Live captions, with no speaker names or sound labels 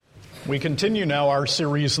We continue now our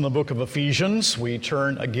series in the book of Ephesians. We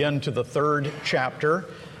turn again to the 3rd chapter.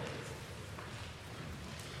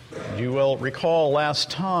 You will recall last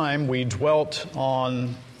time we dwelt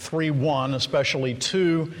on 3:1, especially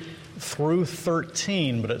 2 through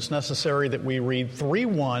 13, but it's necessary that we read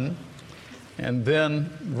 3:1 and then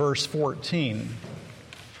verse 14.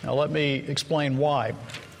 Now let me explain why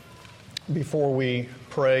before we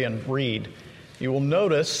pray and read. You will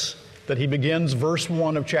notice that he begins verse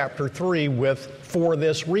 1 of chapter 3 with, "For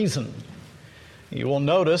this reason." You will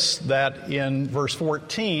notice that in verse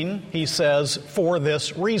 14 he says, "For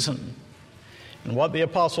this reason." And what the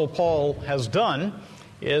Apostle Paul has done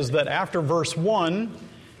is that after verse 1,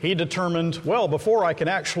 he determined, well, before I can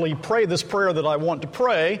actually pray this prayer that I want to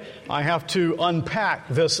pray, I have to unpack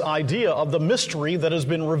this idea of the mystery that has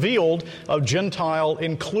been revealed of Gentile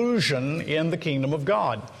inclusion in the kingdom of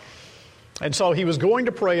God. And so he was going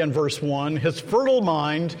to pray in verse 1. His fertile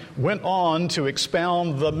mind went on to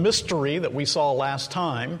expound the mystery that we saw last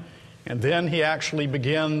time. And then he actually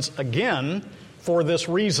begins again, for this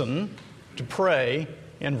reason, to pray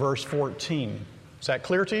in verse 14. Is that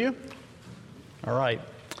clear to you? All right,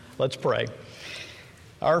 let's pray.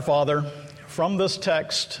 Our Father, from this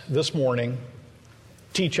text this morning,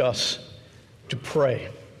 teach us to pray.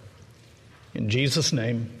 In Jesus'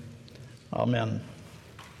 name, amen.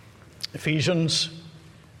 Ephesians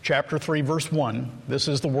chapter 3, verse 1. This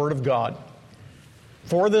is the Word of God.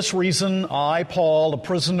 "For this reason, I, Paul, a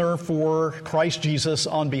prisoner for Christ Jesus,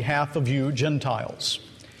 on behalf of you Gentiles."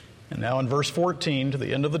 And now in verse 14, to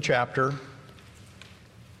the end of the chapter,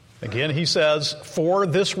 again he says, "For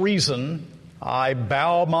this reason, I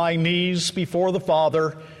bow my knees before the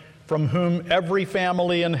Father, from whom every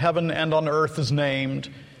family in heaven and on earth is named,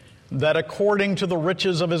 that according to the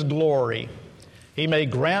riches of his glory, he may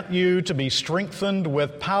grant you to be strengthened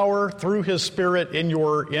with power through his Spirit in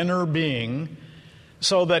your inner being,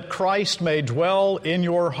 so that Christ may dwell in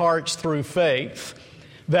your hearts through faith,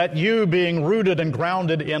 that you, being rooted and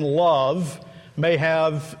grounded in love, may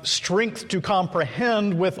have strength to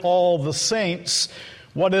comprehend with all the saints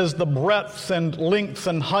what is the breadth and length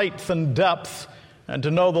and height and depth, and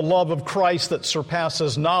to know the love of Christ that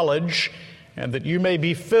surpasses knowledge, and that you may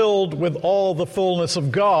be filled with all the fullness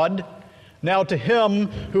of God. Now to him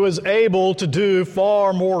who is able to do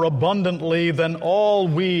far more abundantly than all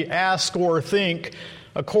we ask or think,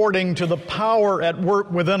 according to the power at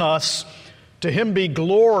work within us, to him be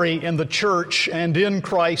glory in the church and in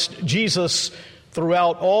Christ Jesus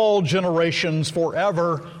throughout all generations,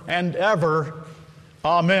 forever and ever.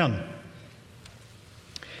 Amen.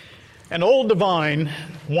 An old divine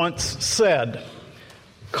once said,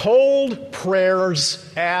 "Cold prayers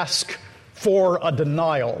ask for a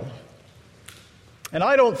denial." And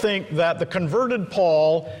I don't think that the converted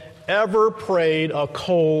Paul ever prayed a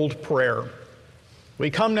cold prayer. We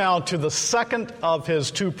come now to the second of his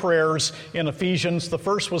two prayers in Ephesians. The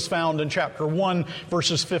first was found in chapter 1,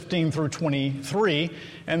 verses 15 through 23.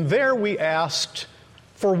 And there we asked,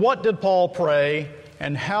 for what did Paul pray,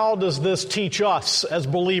 and how does this teach us as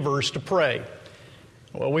believers to pray?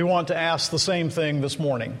 Well, we want to ask the same thing this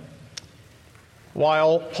morning.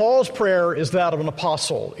 While Paul's prayer is that of an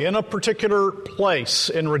apostle in a particular place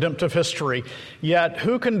in redemptive history, yet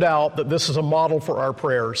who can doubt that this is a model for our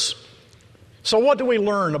prayers? So what do we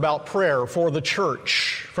learn about prayer for the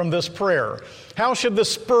church from this prayer? How should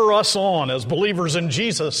this spur us on as believers in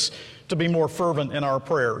Jesus to be more fervent in our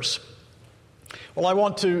prayers? Well, I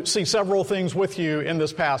want to see several things with you in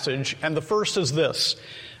this passage, and the first is this.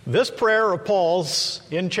 This prayer of Paul's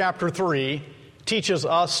in chapter 3 teaches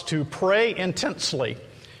us to pray intensely.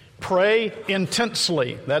 Pray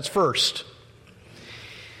intensely. That's first.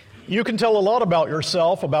 You can tell a lot about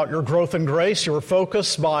yourself, about your growth in grace, your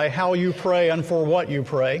focus, by how you pray and for what you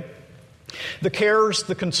pray. The cares,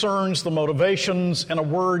 the concerns, the motivations, in a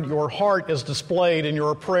word, your heart is displayed in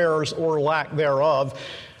your prayers or lack thereof.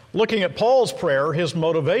 Looking at Paul's prayer, his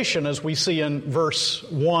motivation, as we see in verse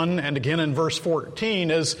 1 and again in verse 14,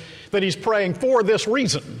 is that he's praying for this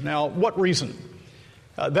reason. Now, what reason?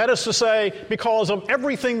 That is to say, because of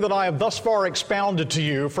everything that I have thus far expounded to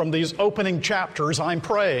you from these opening chapters, I'm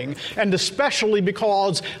praying, and especially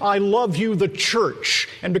because I love you, the church,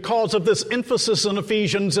 and because of this emphasis in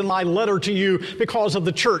Ephesians in my letter to you, because of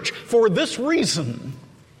the church. For this reason,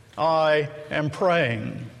 I am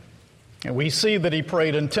praying. And we see that he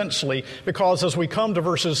prayed intensely because as we come to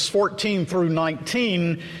verses 14 through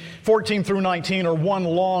 19 are one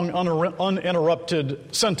long,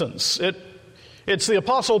 uninterrupted sentence. It's the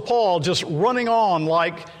Apostle Paul just running on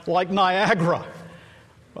like Niagara.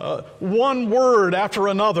 one word after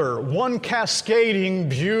another, one cascading,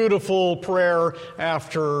 beautiful prayer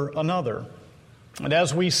after another. And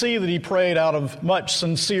as we see that he prayed out of much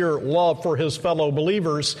sincere love for his fellow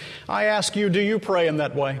believers, I ask you, do you pray in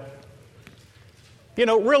that way? You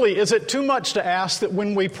know, really, is it too much to ask that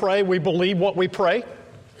when we pray, we believe what we pray?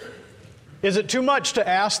 Is it too much to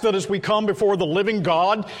ask that as we come before the living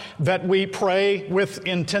God, that we pray with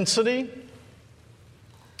intensity?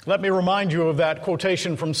 Let me remind you of that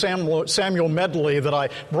quotation from Samuel Medley that I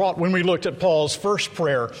brought when we looked at Paul's first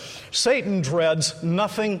prayer. Satan dreads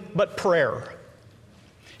nothing but prayer.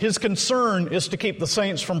 His concern is to keep the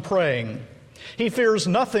saints from praying. He fears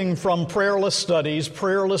nothing from prayerless studies,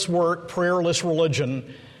 prayerless work, prayerless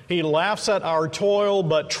religion. He laughs at our toil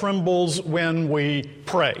but trembles when we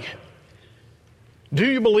pray. Do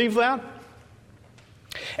you believe that?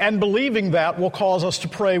 And believing that will cause us to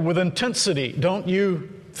pray with intensity, don't you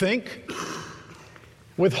think?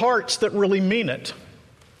 With hearts that really mean it.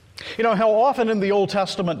 You know, how often in the Old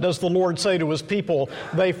Testament does the Lord say to his people,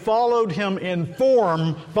 they followed him in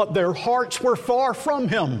form, but their hearts were far from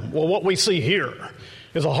him? Well, what we see here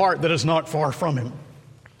is a heart that is not far from him,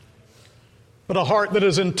 but a heart that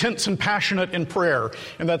is intense and passionate in prayer.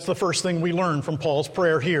 And that's the first thing we learn from Paul's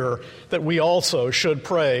prayer here, that we also should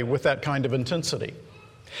pray with that kind of intensity.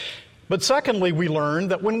 But secondly, we learn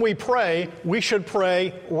that when we pray, we should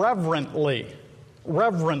pray reverently.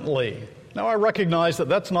 Reverently. Now, I recognize that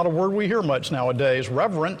that's not a word we hear much nowadays.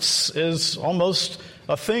 Reverence is almost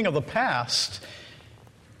a thing of the past.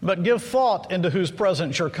 But give thought into whose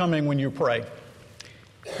presence you're coming when you pray.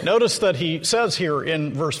 Notice that he says here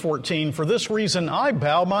in verse 14, "For this reason I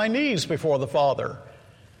bow my knees before the Father."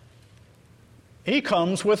 He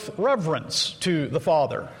comes with reverence to the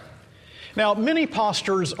Father. Now, many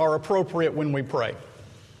postures are appropriate when we pray.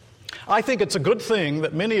 I think it's a good thing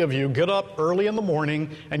that many of you get up early in the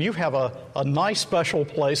morning and you have a nice special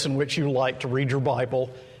place in which you like to read your Bible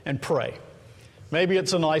and pray. Maybe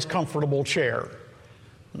it's a nice comfortable chair.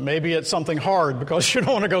 Maybe it's something hard because you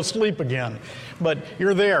don't want to go sleep again. But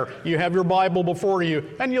you're there, you have your Bible before you,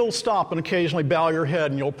 and you'll stop and occasionally bow your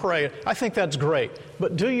head and you'll pray. I think that's great.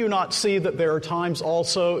 But do you not see that there are times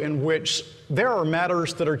also in which there are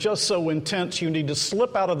matters that are just so intense you need to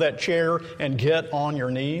slip out of that chair and get on your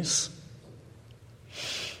knees?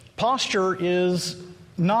 Posture is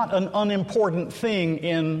not an unimportant thing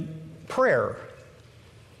in prayer.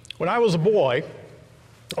 When I was a boy,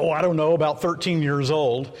 about 13 years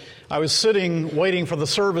old, I was sitting waiting for the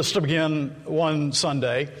service to begin one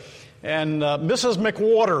Sunday, and Mrs.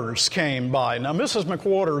 McWaters came by. Now, Mrs.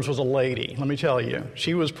 McWaters was a lady, let me tell you.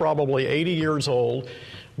 She was probably 80 years old,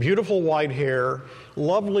 beautiful white hair,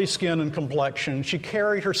 lovely skin and complexion. She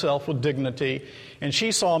carried herself with dignity, and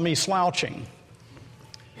she saw me slouching.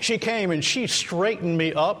 She came and she straightened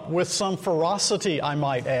me up with some ferocity, I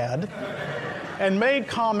might add, and made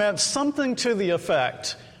comments something to the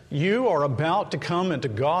effect, "You are about to come into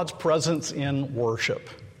God's presence in worship."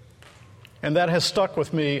 And that has stuck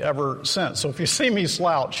with me ever since. So if you see me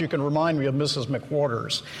slouch, you can remind me of Mrs.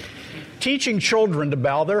 McWaters. Teaching children to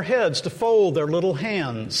bow their heads, to fold their little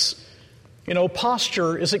hands. You know,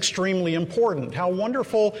 posture is extremely important. How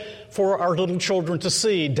wonderful for our little children to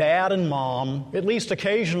see Dad and Mom, at least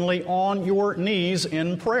occasionally, on your knees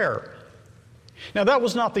in prayer. Now, that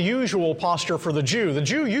was not the usual posture for the Jew. The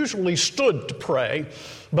Jew usually stood to pray,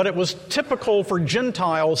 but it was typical for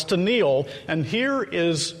Gentiles to kneel. And here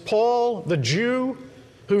is Paul, the Jew,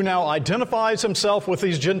 who now identifies himself with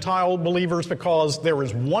these Gentile believers because there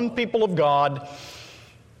is one people of God,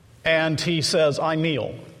 and he says, "I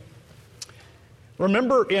kneel."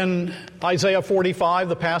 Remember in Isaiah 45,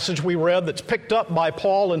 the passage we read that's picked up by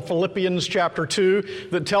Paul in Philippians chapter 2,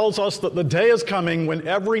 that tells us that the day is coming when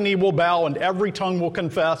every knee will bow and every tongue will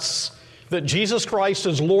confess that Jesus Christ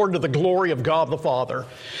is Lord to the glory of God the Father.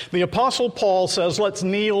 The Apostle Paul says, let's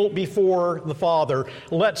kneel before the Father.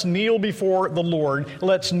 Let's kneel before the Lord.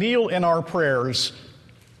 Let's kneel in our prayers,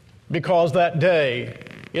 because that day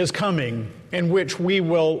is coming in which we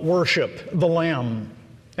will worship the Lamb.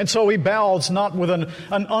 And so he bows not with an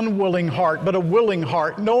unwilling heart, but a willing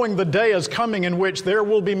heart, knowing the day is coming in which there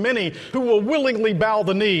will be many who will willingly bow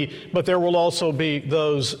the knee, but there will also be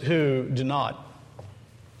those who do not.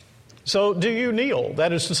 So do you kneel?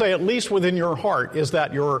 That is to say, at least within your heart, is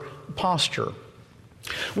that your posture?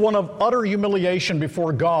 One of utter humiliation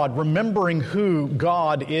before God, remembering who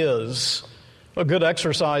God is. A good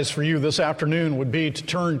exercise for you this afternoon would be to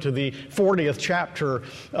turn to the 40th chapter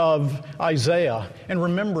of Isaiah and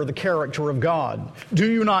remember the character of God. Do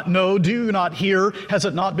you not know? Do you not hear? Has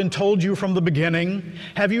it not been told you from the beginning?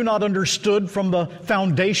 Have you not understood from the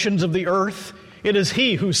foundations of the earth? It is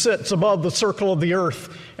he who sits above the circle of the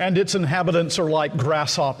earth, and its inhabitants are like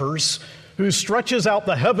grasshoppers, who stretches out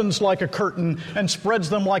the heavens like a curtain and spreads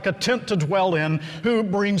them like a tent to dwell in, who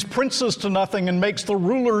brings princes to nothing and makes the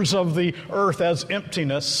rulers of the earth as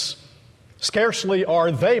emptiness. Scarcely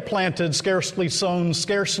are they planted, scarcely sown,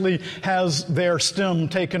 scarcely has their stem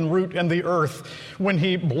taken root in the earth, when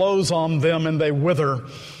he blows on them and they wither,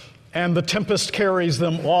 and the tempest carries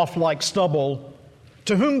them off like stubble.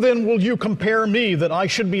 To whom then will you compare me, that I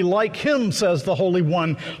should be like him, says the Holy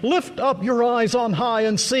One? Lift up your eyes on high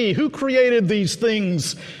and see who created these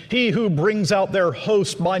things. He who brings out their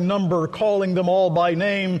host by number, calling them all by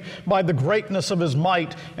name, by the greatness of his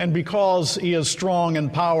might, and because he is strong in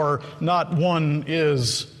power, not one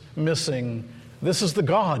is missing. This is the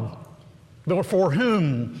God for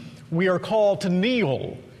whom we are called to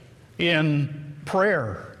kneel in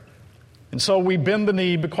prayer. And so we bend the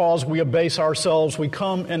knee because we abase ourselves. We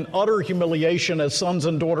come in utter humiliation as sons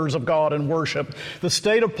and daughters of God in worship. The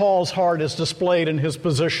state of Paul's heart is displayed in his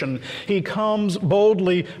position. He comes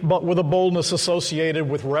boldly, but with a boldness associated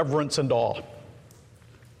with reverence and awe.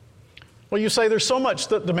 Well, you say, there's so much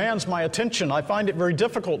that demands my attention. I find it very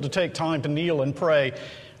difficult to take time to kneel and pray.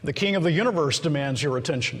 The King of the universe demands your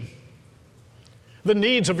attention. The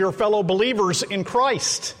needs of your fellow believers in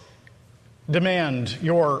Christ demand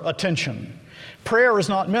your attention. Prayer is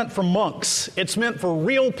not meant for monks. It's meant for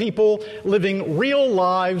real people living real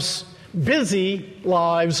lives, busy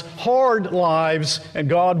lives, hard lives, and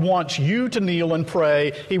God wants you to kneel and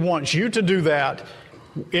pray. He wants you to do that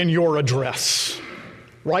in your address,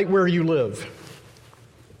 right where you live.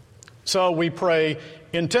 So we pray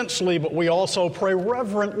intensely, but we also pray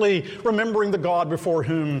reverently, remembering the God before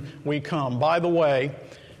whom we come. By the way,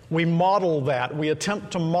 we model that. We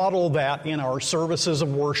attempt to model that in our services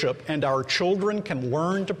of worship, and our children can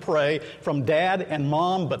learn to pray from dad and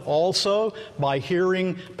mom, but also by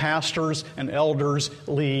hearing pastors and elders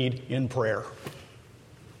lead in prayer.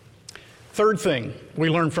 Third thing we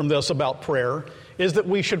learn from this about prayer is that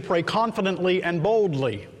we should pray confidently and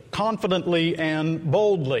boldly. Confidently and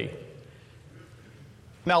boldly.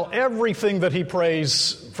 Now, everything that he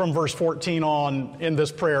prays from verse 14 on in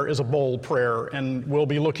this prayer is a bold prayer, and we'll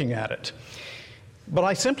be looking at it. But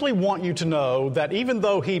I simply want you to know that even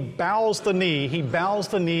though he bows the knee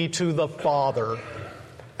to the Father.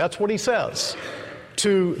 That's what he says,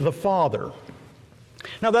 to the Father.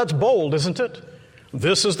 Now, that's bold, isn't it?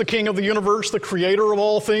 This is the King of the universe, the creator of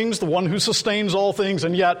all things, the one who sustains all things,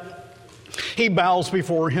 and yet he bows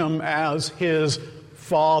before him as his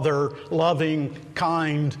Father, loving,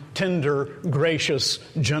 kind, tender, gracious,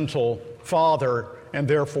 gentle Father, and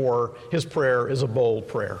therefore his prayer is a bold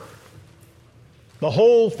prayer. The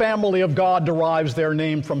whole family of God derives their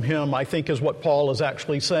name from him, I think is what Paul is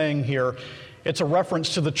actually saying here. It's a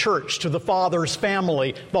reference to the church, to the Father's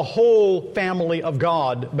family. The whole family of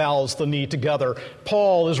God bows the knee together.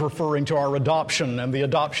 Paul is referring to our adoption and the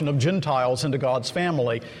adoption of Gentiles into God's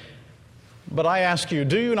family. But I ask you,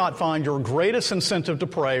 do you not find your greatest incentive to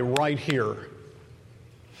pray right here?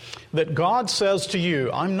 That God says to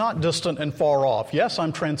you, I'm not distant and far off. Yes,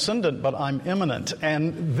 I'm transcendent, but I'm immanent.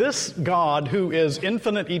 And this God, who is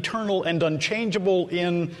infinite, eternal, and unchangeable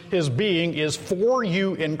in his being, is for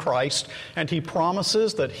you in Christ, and he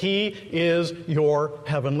promises that he is your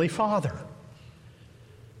heavenly Father.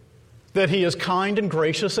 That he is kind and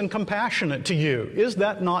gracious and compassionate to you. Is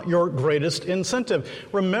that not your greatest incentive?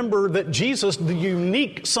 Remember that Jesus, the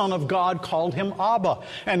unique Son of God, called him Abba.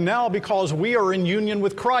 And now, because we are in union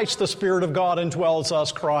with Christ, the Spirit of God indwells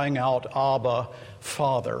us, crying out, Abba,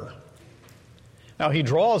 Father. Now, he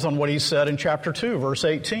draws on what he said in chapter 2, verse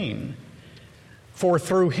 18. For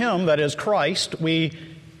through him, that is Christ, we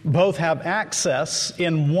both have access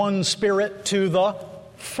in one Spirit to the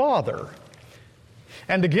Father.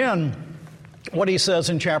 And again, what he says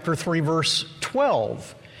in chapter 3, verse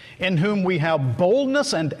 12, in whom we have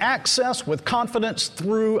boldness and access with confidence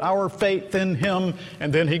through our faith in him.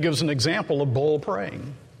 And then he gives an example of bold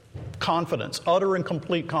praying. Confidence, utter and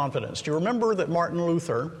complete confidence. Do you remember that Martin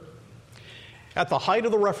Luther, at the height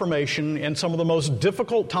of the Reformation, in some of the most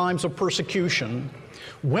difficult times of persecution,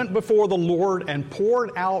 went before the Lord and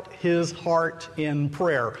poured out his heart in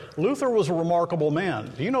prayer? Luther was a remarkable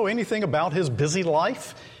man. Do you know anything about his busy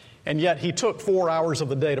life? And yet he took 4 hours of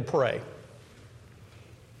the day to pray.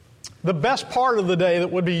 The best part of the day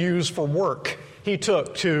that would be used for work, he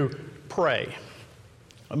took to pray.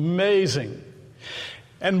 Amazing.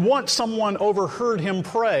 And once someone overheard him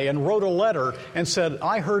pray and wrote a letter and said,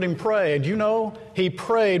 I heard him pray. And you know, he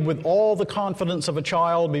prayed with all the confidence of a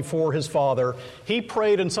child before his father. He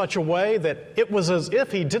prayed in such a way that it was as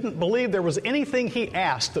if he didn't believe there was anything he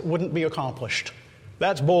asked that wouldn't be accomplished.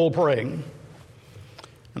 That's bold praying.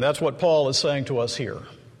 And that's what Paul is saying to us here.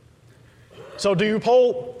 So do you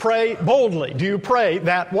pray boldly? Do you pray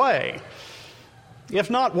that way?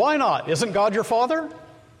 If not, why not? Isn't God your Father?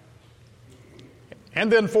 And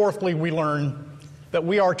then fourthly, we learn that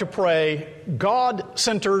we are to pray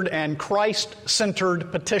God-centered and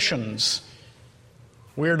Christ-centered petitions.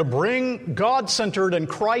 We are to bring God-centered and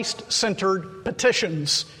Christ-centered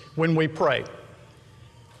petitions when we pray.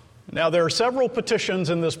 Now, there are several petitions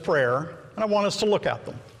in this prayer, and I want us to look at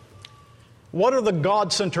them. What are the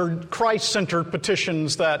God-centered, Christ-centered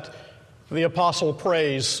petitions that the apostle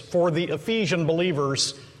prays for the Ephesian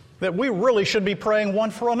believers that we really should be praying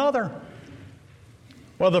one for another?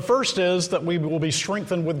 Well, the first is that we will be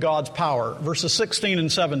strengthened with God's power. Verses 16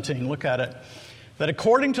 and 17, look at it. That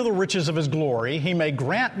according to the riches of His glory, He may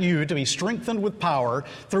grant you to be strengthened with power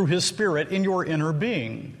through His Spirit in your inner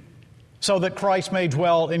being, so that Christ may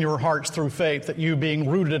dwell in your hearts through faith, that you, being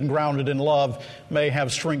rooted and grounded in love, may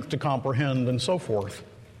have strength to comprehend, and so forth.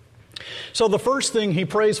 So the first thing he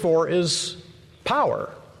prays for is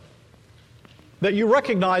power. That you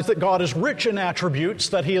recognize that God is rich in attributes,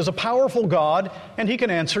 that He is a powerful God, and He can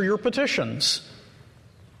answer your petitions.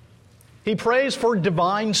 He prays for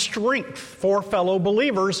divine strength for fellow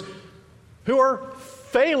believers who are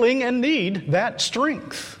failing and need that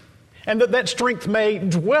strength. And that strength may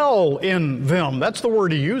dwell in them. That's the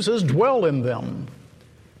word he uses, dwell in them.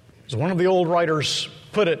 As one of the old writers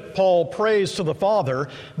put it, Paul prays to the Father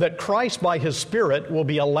that Christ by His Spirit will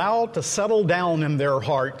be allowed to settle down in their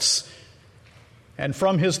hearts, and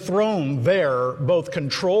from His throne there both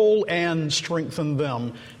control and strengthen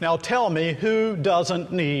them. Now tell me, who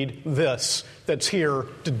doesn't need this that's here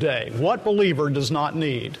today? What believer does not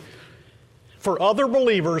need for other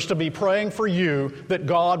believers to be praying for you that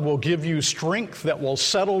God will give you strength that will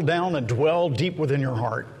settle down and dwell deep within your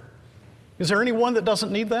heart? Is there anyone that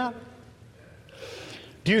doesn't need that?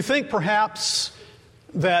 Do you think perhaps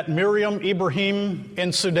that Miriam Ibrahim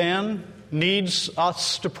in Sudan needs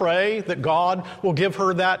us to pray that God will give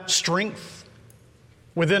her that strength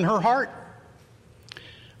within her heart?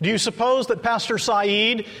 Do you suppose that Pastor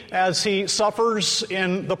Saeed, as he suffers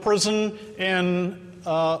in the prison in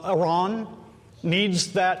Iran,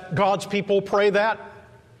 needs that God's people pray that?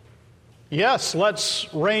 Yes,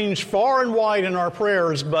 let's range far and wide in our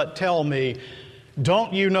prayers, but tell me,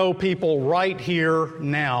 don't you know people right here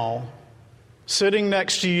now, sitting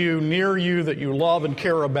next to you, near you, that you love and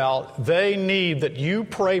care about, they need that you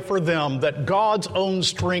pray for them, that God's own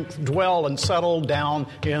strength dwell and settle down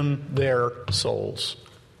in their souls.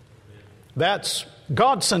 That's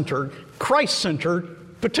God-centered,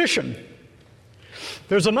 Christ-centered petition.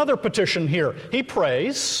 There's another petition here. He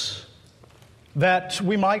prays that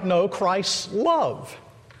we might know Christ's love.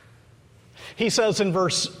 He says in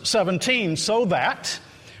verse 17, so that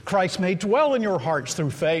Christ may dwell in your hearts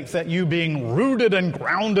through faith, that you, being rooted and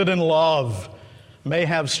grounded in love, may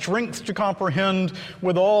have strength to comprehend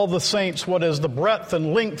with all the saints what is the breadth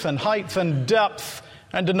and length and height and depth,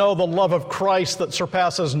 and to know the love of Christ that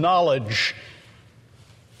surpasses knowledge.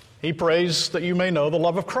 He prays that you may know the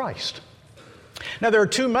love of Christ. Now, there are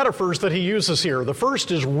two metaphors that he uses here. The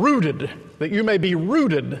first is rooted, that you may be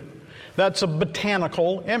rooted. That's a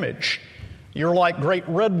botanical image. You're like great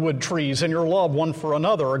redwood trees in your love one for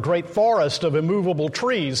another, a great forest of immovable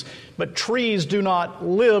trees. But trees do not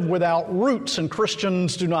live without roots, and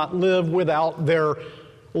Christians do not live without their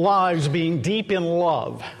lives being deep in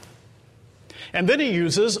love. And then he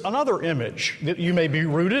uses another image, that you may be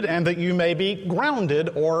rooted and that you may be grounded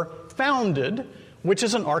or founded, which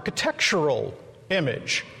is an architectural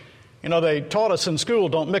image. You know, they taught us in school,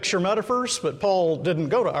 don't mix your metaphors, but Paul didn't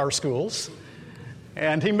go to our schools.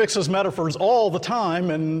 And he mixes metaphors all the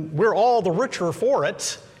time, and we're all the richer for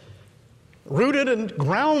it. Rooted and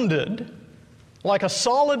grounded, like a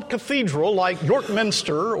solid cathedral, like York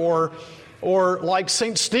Minster or like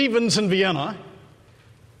St. Stephen's in Vienna.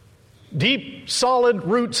 Deep, solid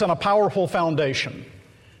roots and a powerful foundation.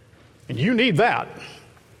 And you need that.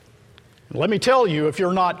 And let me tell you, if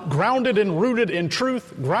you're not grounded and rooted in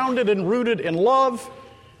truth, grounded and rooted in love,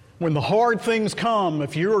 when the hard things come,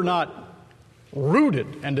 if you're not rooted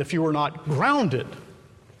and if you are not grounded,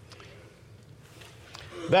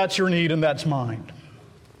 that's your need and that's mine.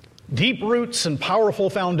 Deep roots and powerful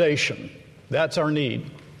foundation, that's our need.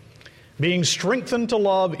 Being strengthened to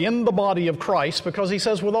love in the body of Christ, because he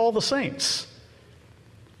says with all the saints.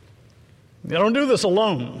 You don't do this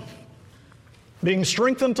alone. Being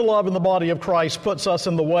strengthened to love in the body of Christ puts us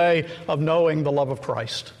in the way of knowing the love of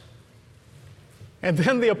Christ. And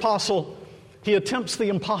then the apostle, he attempts the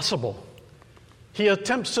impossible. He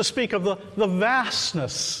attempts to speak of the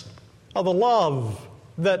vastness of the love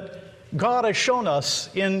that God has shown us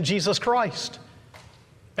in Jesus Christ.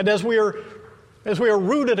 And as we are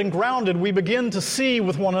rooted and grounded, we begin to see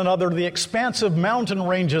with one another the expansive mountain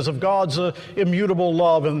ranges of God's immutable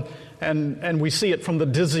love, and we see it from the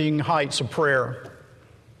dizzying heights of prayer.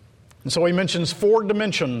 And so he mentions 4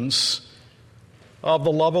 dimensions of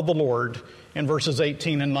the love of the Lord in verses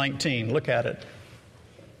 18 and 19. Look at it.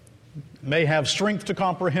 May have strength to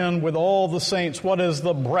comprehend with all the saints what is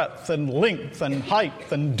the breadth and length and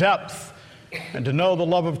height and depth, and to know the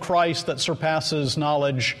love of Christ that surpasses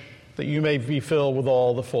knowledge, that you may be filled with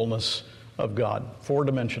all the fullness of God. 4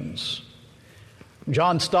 dimensions.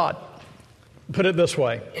 John Stott put it this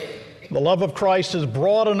way: the love of Christ is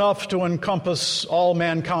broad enough to encompass all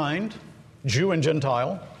mankind, Jew and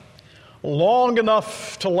Gentile, long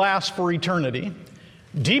enough to last for eternity,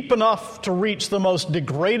 deep enough to reach the most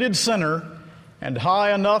degraded sinner, and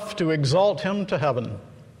high enough to exalt him to heaven.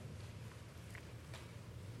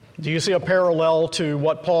 Do you see a parallel to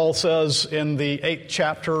what Paul says in the 8th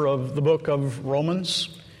chapter of the book of Romans?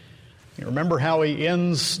 You remember how he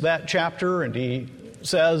ends that chapter, and he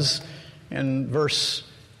says in verse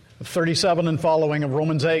 37 and following of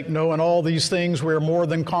Romans 8, "No, in all these things we are more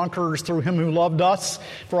than conquerors through him who loved us.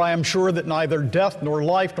 For I am sure that neither death, nor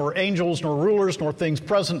life, nor angels, nor rulers, nor things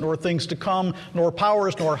present, nor things to come, nor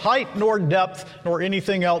powers, nor height, nor depth, nor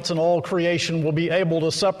anything else in all creation will be able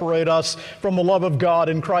to separate us from the love of God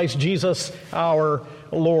in Christ Jesus our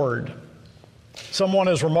Lord." Someone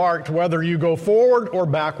has remarked, whether you go forward or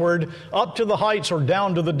backward, up to the heights or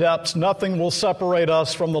down to the depths, nothing will separate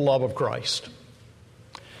us from the love of Christ.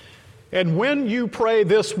 And when you pray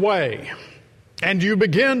this way, and you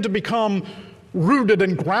begin to become rooted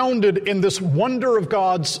and grounded in this wonder of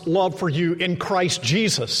God's love for you in Christ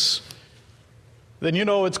Jesus, then you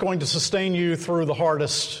know it's going to sustain you through the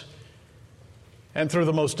hardest and through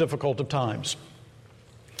the most difficult of times.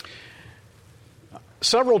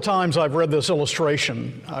 Several times I've read this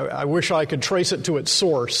illustration. I wish I could trace it to its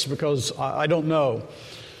source, because I don't know.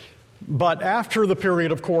 But after the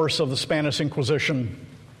period, of course, of the Spanish Inquisition,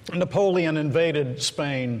 Napoleon invaded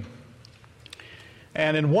Spain,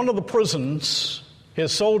 and in one of the prisons,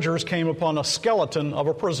 his soldiers came upon a skeleton of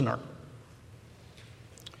a prisoner.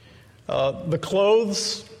 The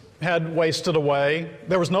clothes had wasted away.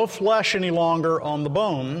 There was no flesh any longer on the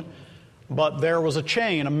bone, but there was a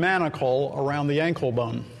chain, a manacle around the ankle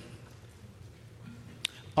bone.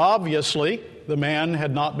 Obviously, the man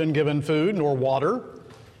had not been given food nor water.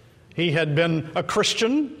 He had been a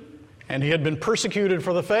Christian, and he had been persecuted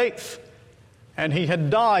for the faith, and he had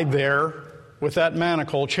died there with that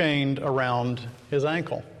manacle chained around his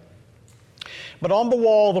ankle. But on the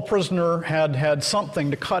wall, the prisoner had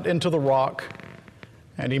something to cut into the rock,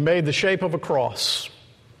 and he made the shape of a cross.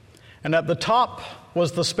 And at the top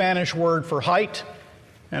was the Spanish word for height,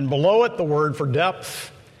 and below it the word for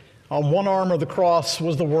depth. On one arm of the cross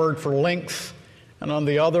was the word for length, and on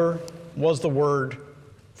the other was the word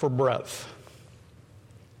for breadth.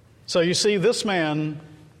 So you see, this man,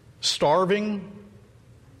 starving,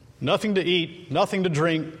 nothing to eat, nothing to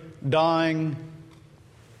drink, dying,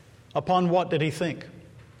 upon what did he think?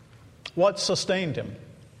 What sustained him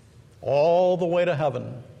all the way to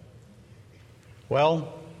heaven?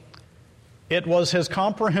 Well, it was his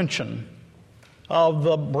comprehension of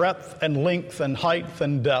the breadth and length and height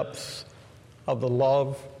and depth of the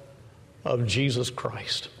love of Jesus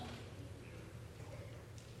Christ.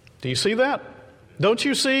 Do you see that? Don't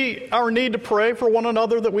you see our need to pray for one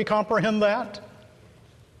another that we comprehend that?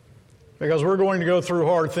 Because we're going to go through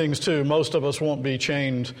hard things too. Most of us won't be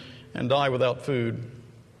chained and die without food.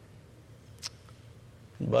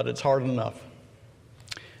 But it's hard enough.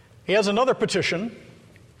 He has another petition.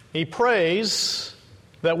 He prays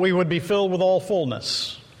that we would be filled with all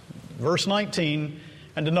fullness. Verse 19,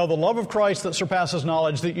 "And to know the love of Christ that surpasses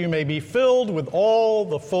knowledge, that you may be filled with all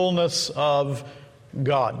the fullness of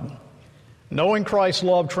God." Knowing Christ's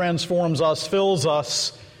love transforms us, fills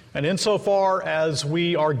us, and insofar as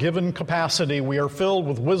we are given capacity, we are filled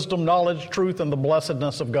with wisdom, knowledge, truth, and the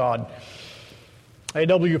blessedness of God.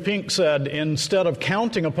 A.W. Pink said, "Instead of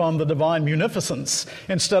counting upon the divine munificence,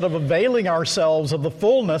 instead of availing ourselves of the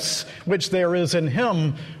fullness which there is in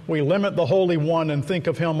Him, we limit the Holy One and think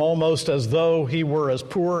of Him almost as though He were as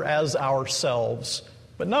poor as ourselves."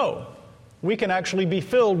 But no, we can actually be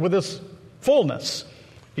filled with this fullness.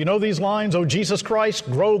 You know these lines, "O Jesus Christ,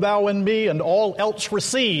 grow thou in me and all else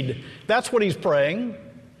recede." That's what he's praying.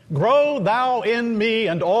 Grow thou in me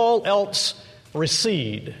and all else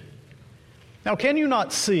recede. Now, can you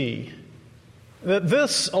not see that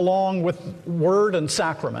this, along with word and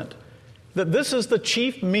sacrament, that this is the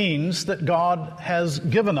chief means that God has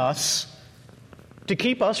given us to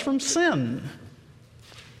keep us from sin?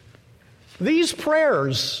 These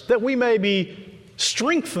prayers, that we may be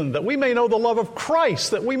strengthened, that we may know the love of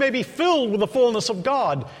Christ, that we may be filled with the fullness of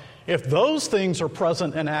God. If those things are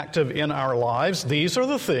present and active in our lives, these are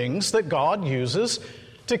the things that God uses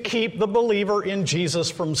to keep the believer in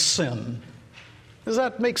Jesus from sin. Does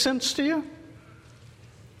that make sense to you?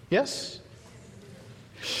 Yes?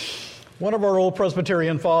 One of our old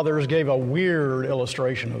Presbyterian fathers gave a weird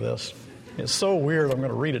illustration of this. It's so weird, I'm going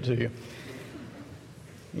to read it to you.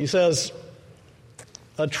 He says,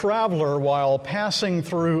 "A traveler, while passing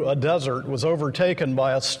through a desert, was overtaken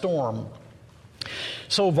by a storm.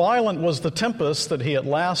 So violent was the tempest that he at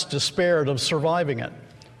last despaired of surviving it.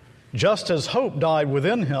 Just as hope died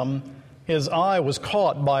within him, his eye was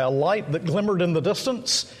caught by a light that glimmered in the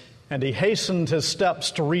distance, and he hastened his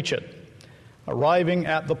steps to reach it. Arriving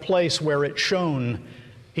at the place where it shone,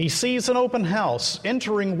 he sees an open house,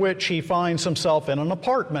 entering which he finds himself in an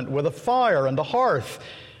apartment with a fire and a hearth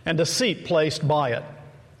and a seat placed by it.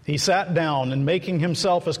 He sat down, and making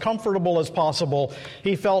himself as comfortable as possible,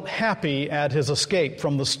 he felt happy at his escape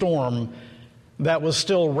from the storm that was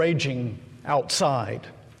still raging outside.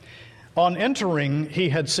 On entering, he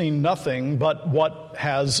had seen nothing but what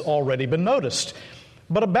has already been noticed.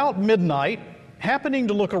 But about midnight, happening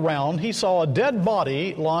to look around, he saw a dead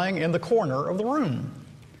body lying in the corner of the room.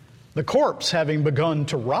 The corpse having begun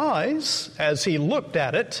to rise, as he looked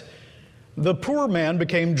at it, the poor man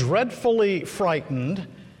became dreadfully frightened,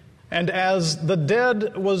 and as the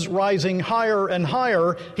dead was rising higher and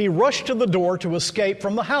higher, he rushed to the door to escape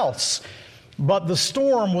from the house. But the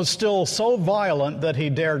storm was still so violent that he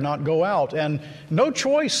dared not go out, and no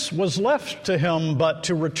choice was left to him but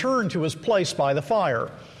to return to his place by the fire.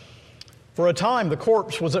 For a time the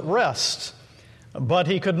corpse was at rest, but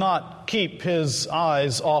he could not keep his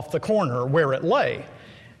eyes off the corner where it lay.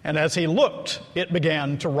 And as he looked, it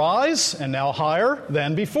began to rise, and now higher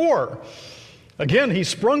than before. Again he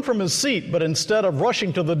sprung from his seat, but instead of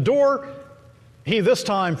rushing to the door, he this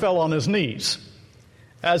time fell on his knees.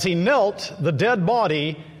 As he knelt, the dead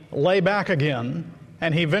body lay back again,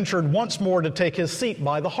 and he ventured once more to take his seat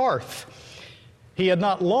by the hearth. He had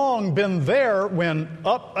not long been there when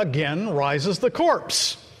up again rises the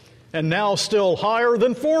corpse, and now still higher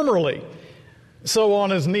than formerly. So on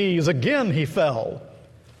his knees again he fell,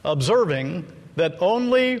 observing that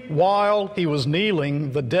only while he was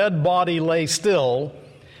kneeling the dead body lay still.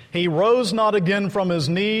 He rose not again from his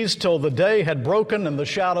knees till the day had broken and the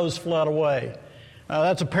shadows fled away. Now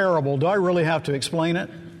that's a parable. Do I really have to explain it?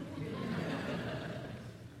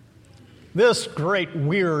 This great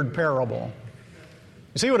weird parable.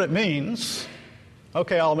 You see what it means?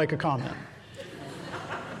 Okay, I'll make a comment.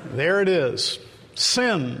 There it is.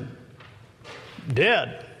 Sin.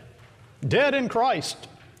 Dead. Dead in Christ.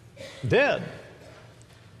 Dead.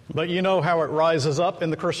 But you know how it rises up in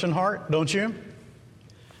the Christian heart, don't you?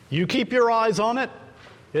 You keep your eyes on it,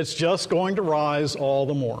 it's just going to rise all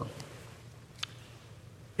the more.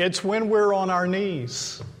 It's when we're on our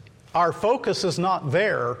knees. Our focus is not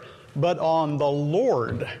there, but on the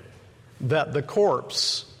Lord, that the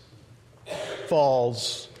corpse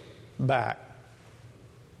falls back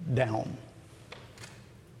down.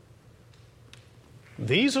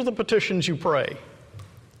 These are the petitions you pray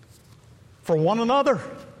for one another,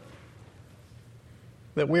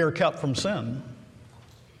 that we are kept from sin.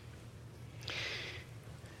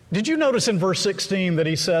 Did you notice in verse 16 that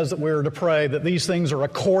he says that we are to pray that these things are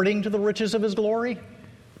according to the riches of his glory?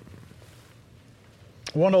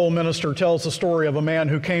 One old minister tells the story of a man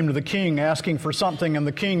who came to the king asking for something, and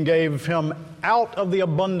the king gave him out of the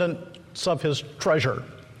abundance of his treasure.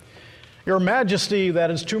 "Your Majesty,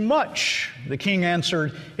 that is too much." The king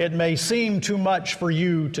answered, "It may seem too much for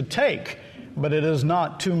you to take, but it is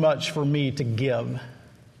not too much for me to give."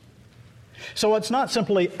 So it's not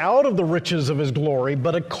simply out of the riches of his glory,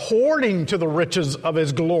 but according to the riches of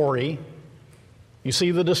his glory. You see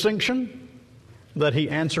the distinction? That he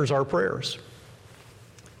answers our prayers.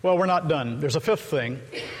 Well, we're not done. There's a fifth thing.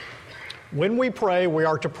 When we pray, we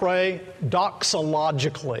are to pray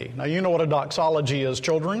doxologically. Now, you know what a doxology is,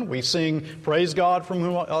 children. We sing praise God, from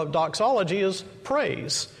whom doxology is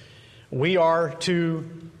praise. We are to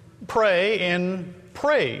pray in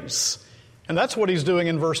praise. And that's what he's doing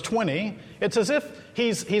in verse 20. It's as if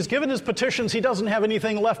he's given his petitions. He doesn't have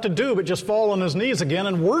anything left to do but just fall on his knees again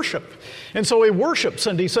and worship. And so he worships,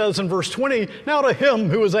 and he says in verse 20, "Now to him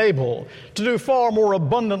who is able to do far more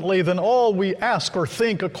abundantly than all we ask or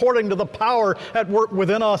think, according to the power at work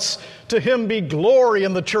within us, to him be glory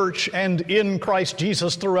in the church and in Christ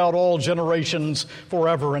Jesus throughout all generations,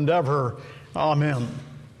 forever and ever. Amen."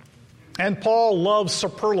 And Paul loves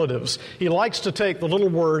superlatives. He likes to take the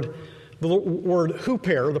word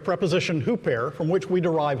huper, the preposition huper, from which we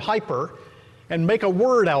derive hyper, and make a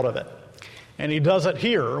word out of it. And he does it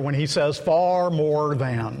here when he says far more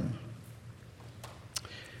than.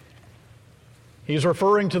 He's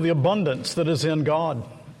referring to the abundance that is in God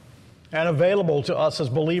and available to us as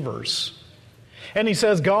believers. And he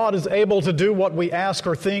says God is able to do what we ask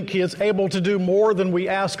or think. He is able to do more than we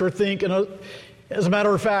ask or think. And as a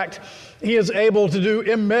matter of fact, he is able to do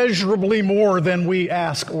immeasurably more than we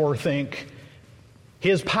ask or think.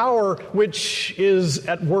 His power, which is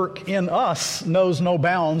at work in us, knows no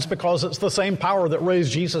bounds because it's the same power that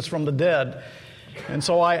raised Jesus from the dead. And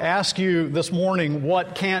so I ask you this morning,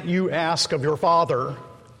 what can't you ask of your Father?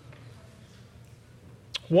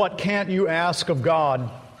 What can't you ask of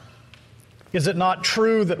God? Is it not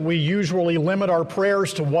true that we usually limit our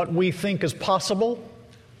prayers to what we think is possible?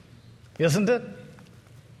 Isn't it?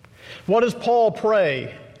 What does Paul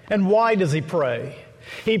pray, and why does he pray?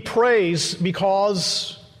 He prays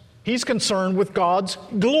because he's concerned with God's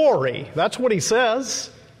glory. That's what he says.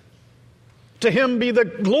 To him be the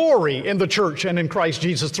glory in the church and in Christ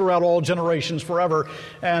Jesus throughout all generations, forever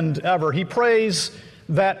and ever. He prays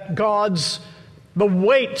that the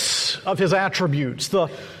weight of his attributes, the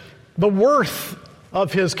worth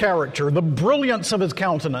of his character, the brilliance of his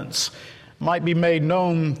countenance might be made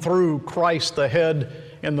known through Christ the head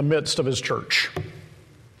in the midst of his church.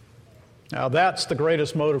 Now that's the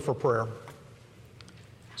greatest motive for prayer.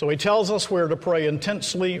 So he tells us where to pray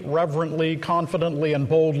intensely, reverently, confidently, and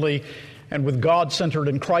boldly, and with God-centered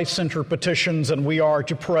and Christ-centered petitions, and we are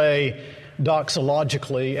to pray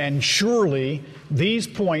doxologically. And surely these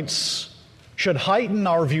points should heighten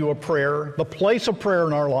our view of prayer, the place of prayer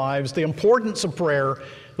in our lives, the importance of prayer,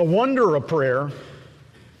 the wonder of prayer.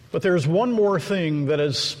 But there's one more thing that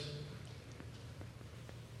is,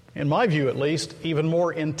 in my view at least, even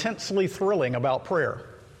more intensely thrilling about prayer.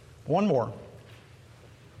 One more.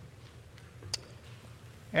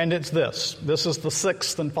 And it's this. This is the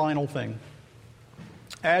sixth and final thing.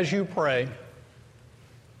 As you pray,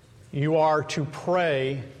 you are to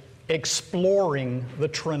pray exploring the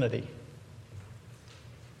Trinity.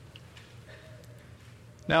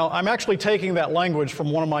 Now, I'm actually taking that language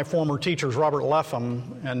from one of my former teachers, Robert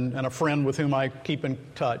Letham, and a friend with whom I keep in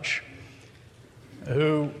touch,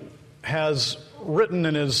 who has written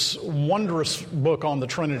in his wondrous book on the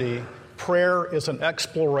Trinity, Prayer is an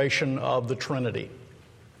Exploration of the Trinity.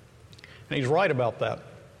 And he's right about that.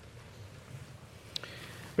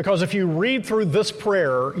 Because if you read through this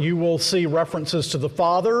prayer, you will see references to the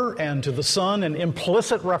Father and to the Son and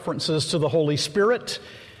implicit references to the Holy Spirit.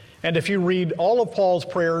 And if you read all of Paul's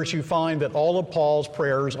prayers, you find that all of Paul's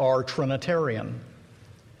prayers are Trinitarian.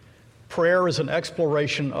 Prayer is an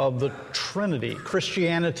exploration of the Trinity.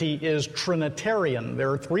 Christianity is Trinitarian.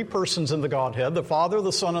 There are three persons in the Godhead, the Father,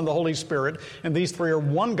 the Son, and the Holy Spirit, and these three are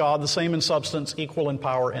one God, the same in substance, equal in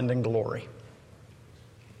power, and in glory.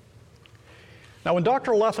 Now, when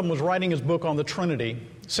Dr. Letham was writing his book on the Trinity,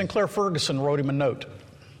 Sinclair Ferguson wrote him a note.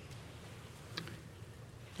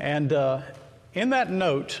 And in that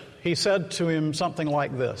note, he said to him something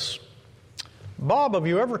like this: "Bob, have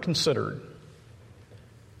you ever considered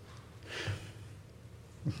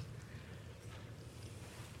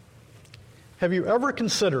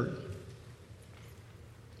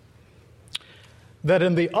that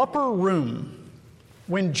in the upper room,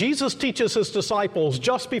 when Jesus teaches his disciples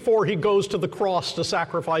just before he goes to the cross to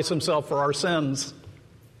sacrifice himself for our sins,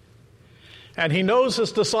 and he knows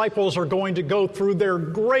his disciples are going to go through their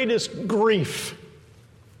greatest grief,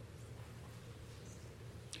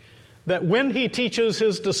 that when he teaches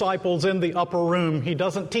his disciples in the upper room, he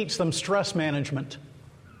doesn't teach them stress management.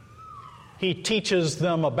 He teaches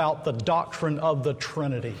them about the doctrine of the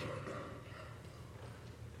Trinity."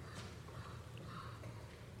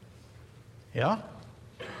 Yeah?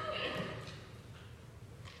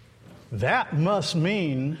 That must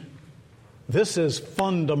mean this is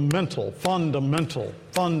fundamental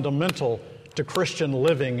to Christian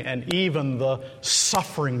living and even the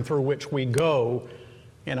suffering through which we go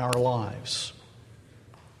in our lives.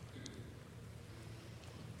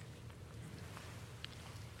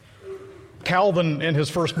 Calvin, in his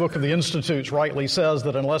first book of the Institutes, rightly says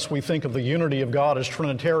that unless we think of the unity of God as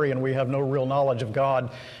Trinitarian, we have no real knowledge of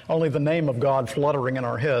God, only the name of God fluttering in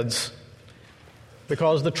our heads.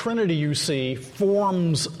 Because the Trinity, you see,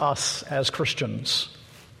 forms us as Christians.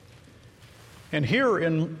 And here,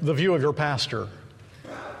 in the view of your pastor,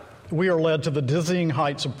 we are led to the dizzying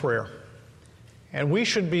heights of prayer. And we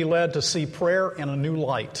should be led to see prayer in a new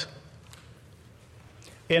light.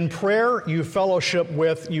 In prayer, you fellowship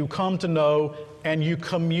with, you come to know, and you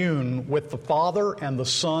commune with the Father and the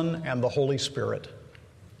Son and the Holy Spirit.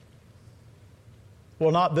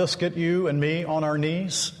 Will not this get you and me on our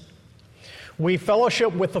knees? We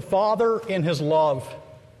fellowship with the Father in His love.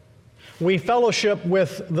 We fellowship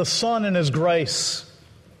with the Son in His grace.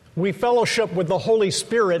 We fellowship with the Holy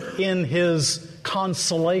Spirit in His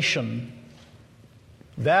consolation.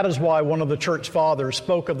 That is why one of the church fathers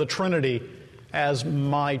spoke of the Trinity as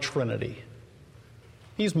my Trinity.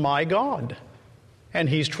 He's my God, and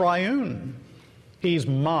He's triune. He's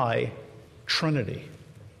my Trinity.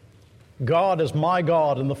 God is my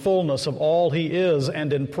God in the fullness of all He is,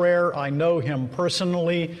 and in prayer I know Him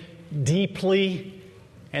personally, deeply,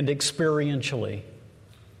 and experientially.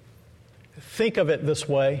 Think of it this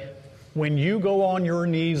way. When you go on your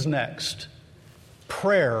knees next,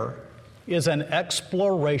 prayer is an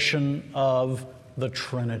exploration of the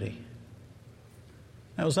Trinity.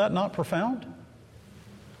 Now, is that not profound?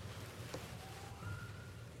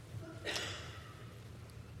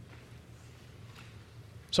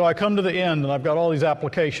 So I come to the end, and I've got all these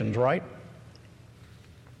applications, right?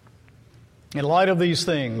 In light of these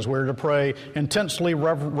things, we're to pray intensely,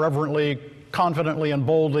 reverently, confidently, and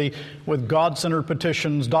boldly with God-centered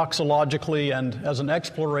petitions, doxologically, and as an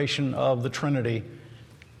exploration of the Trinity.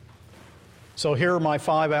 So here are my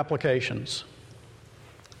 5 applications.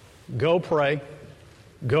 Go pray.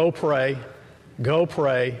 Go pray, go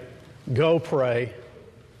pray, go pray,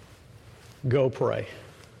 go pray.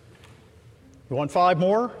 You want 5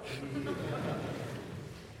 more?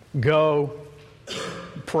 Go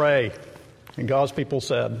pray. And God's people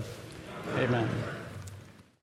said, amen.